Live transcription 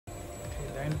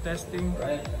and testing.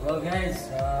 Right, hello guys,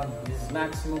 this is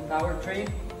Maximum Powertrain.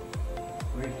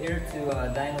 We're here to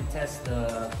dyno test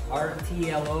the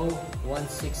RTLO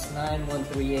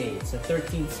 169138. It's a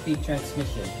 13-speed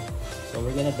transmission. So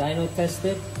we're gonna dyno test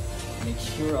it, make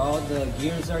sure all the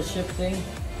gears are shifting,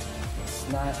 it's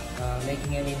not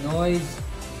making any noise,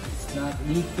 it's not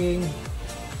leaking,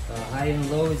 high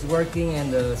and low is working,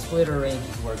 and the splitter range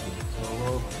is working.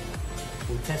 So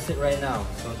we'll test it right now.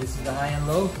 So this is the high and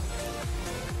low.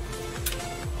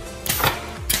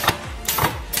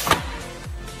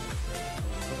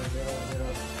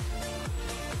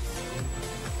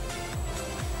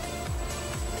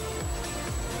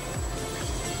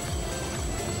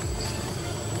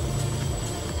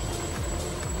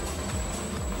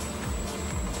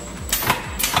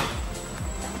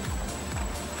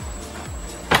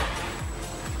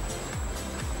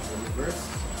 Reverse.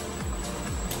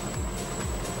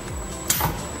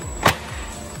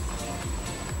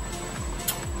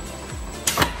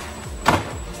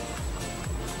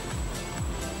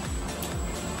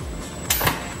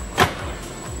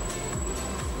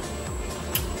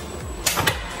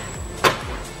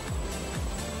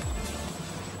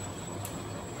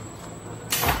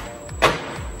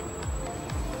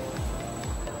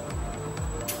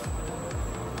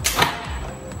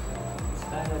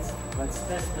 Let's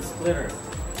test the splitter.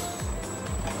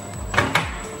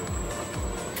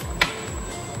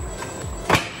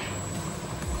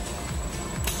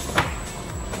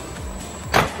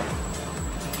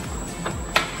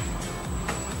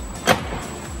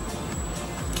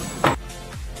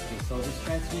 Okay, so this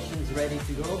transmission is ready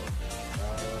to go.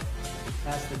 We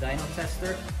passed the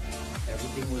Dynotester.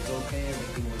 Everything was okay.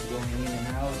 Everything was going in and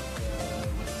out.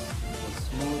 It was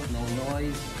smooth, no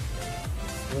noise.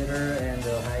 Splitter and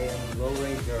the high and low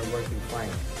range are working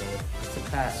fine, so it's a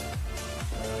pass.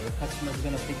 The customer is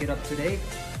going to pick it up today,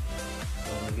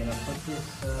 so we're going to put this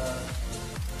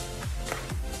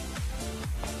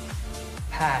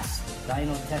pass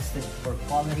dyno tested for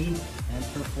quality and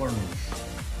performance.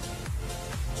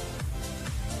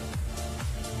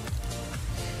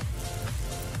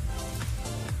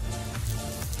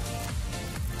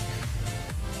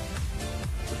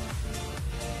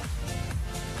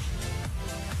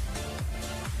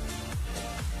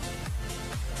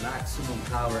 Maximum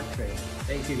Powertrain.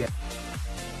 Thank you guys.